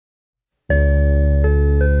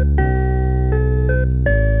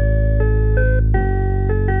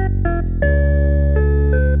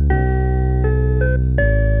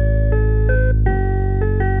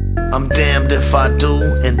Damned if I do,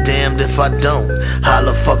 and damned if I don't.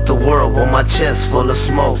 Holla fuck the world with my chest full of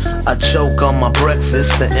smoke. I choke on my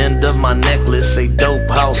breakfast, the end of my necklace say Dope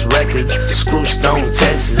House Records, Screwstone,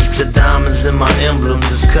 Texas. The diamonds in my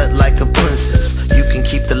emblems is cut like a princess. You can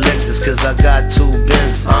keep the Lexus cause I got 2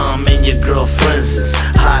 Benzes. I'm in your girlfriend's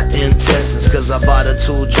hot intestines cause I bought her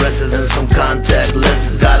 2 dresses and some contact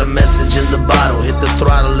lenses. Got a message in the bottle, hit the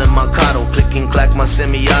throttle in my Cotto. Click and clack my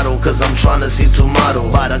semi-auto cause I'm tryna see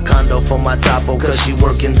tomorrow. Bought a condo for my Tapo cause she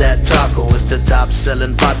working that taco. It's the top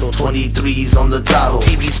selling Vato, 23s on the Tahoe.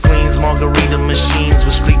 TV screens, margarita machines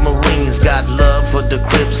with street marines. Got love for the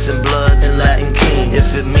Crips and Bloods and Latin Kings.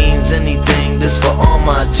 If it means anything, this for all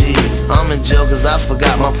my G's. I'm in jail cause I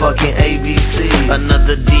forgot my fucking ABC.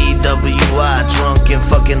 Another DWI, drunk and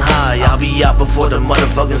fucking high. I'll be out before the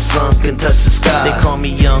motherfucking sun can touch the sky. They call me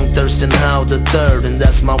Young Thurston Howe the Third, and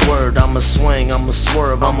that's my word. I'ma swing, I'ma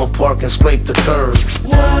swerve, I'ma park and scrape the curb.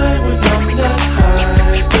 Why when I'm not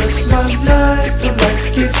high, does my life feel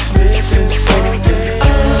like it's missing something?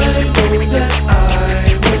 I know that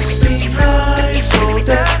I must be high so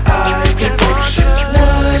that I can function.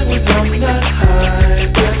 Why when I'm not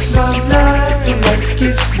high, does my life feel like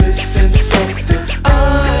it's missing something?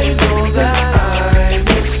 I know that I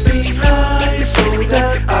must be high so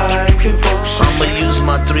that I can function. I'ma use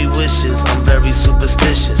my 3 wishes, I'm very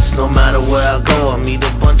superstitious. No matter where I go, I meet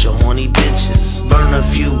a bunch of horny bitches. Burn a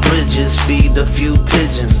few bridges, feed a few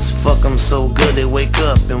pigeons. Fuck them so good they wake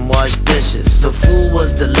up and wash dishes. The food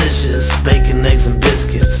was delicious, bacon, eggs and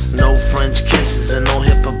biscuits. No French kisses and no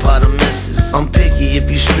hippopotamuses. I'm picky,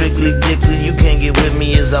 if you strictly dickly, you can't get with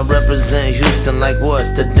me as I represent Houston like what,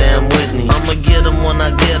 the damn Whitney. I'ma get them when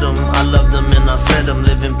I get them, I love them and I fed them.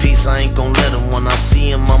 Live in peace, I ain't gon' let them. When I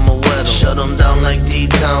see them, I'ma wet them. Shut them down like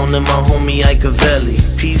D-Town and my homie Icavelli.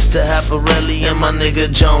 Peace to Haparelli and my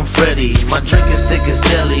nigga John Freddy. My drink is thick as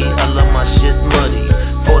jelly, I love my shit muddy.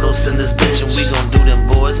 Photos in this bitch and we gon' do them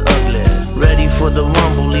boys ugly. Ready for the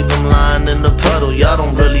rumble, leave them lying in the puddle. Y'all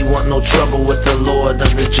don't really want no trouble with the Lord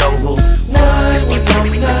of the jungle. Why when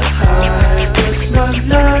I'm not high, does my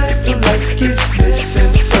life feel like it's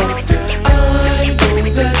missing something? I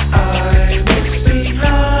know that I must be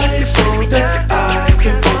high so that I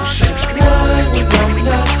can function. Why when I'm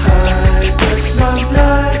not high, does my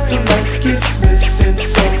life feel like it's missing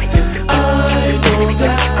something? I know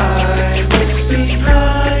that I must be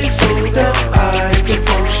high so that I can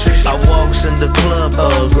function. I walks in the club,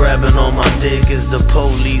 grabbing on my dick is the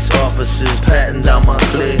police officers patting down my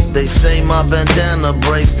clique. They say my bandana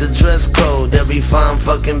breaks the dress code. Every fine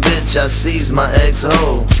fucking bitch I see's my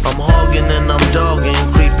ex-hoe. I'm hogging and I'm dogging,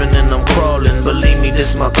 creeping and I'm crawling. Believe me,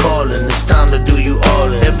 this my calling, it's time to do you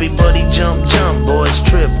all in. Everybody jump, jump, boys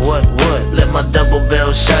trip, what? Let my double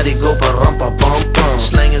barrel shotty go pa-rum-pa-bum-bum.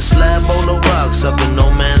 Slanging slab bowl of rocks up in no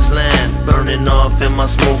man's land. Burning off in my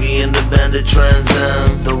smoky in the bandit Trans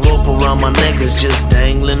Am. The rope around my neck is just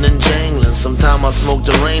dangling and jangling. Sometime I smoke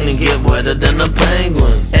the rain and get wetter than a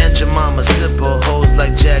penguin. Aunt Jemima sipper, hoes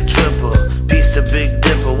like Jack Tripper. Peace to Big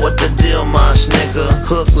Dipper, what the deal, my nigga?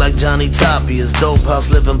 Hook like Johnny Tapia's, Dope House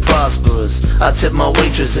living prosperous. I tip my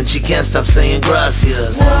waitress and she can't stop saying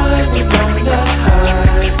gracias. Why when I'm not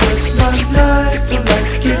high, does my life feel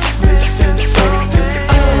like it's missing something?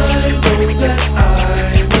 I know that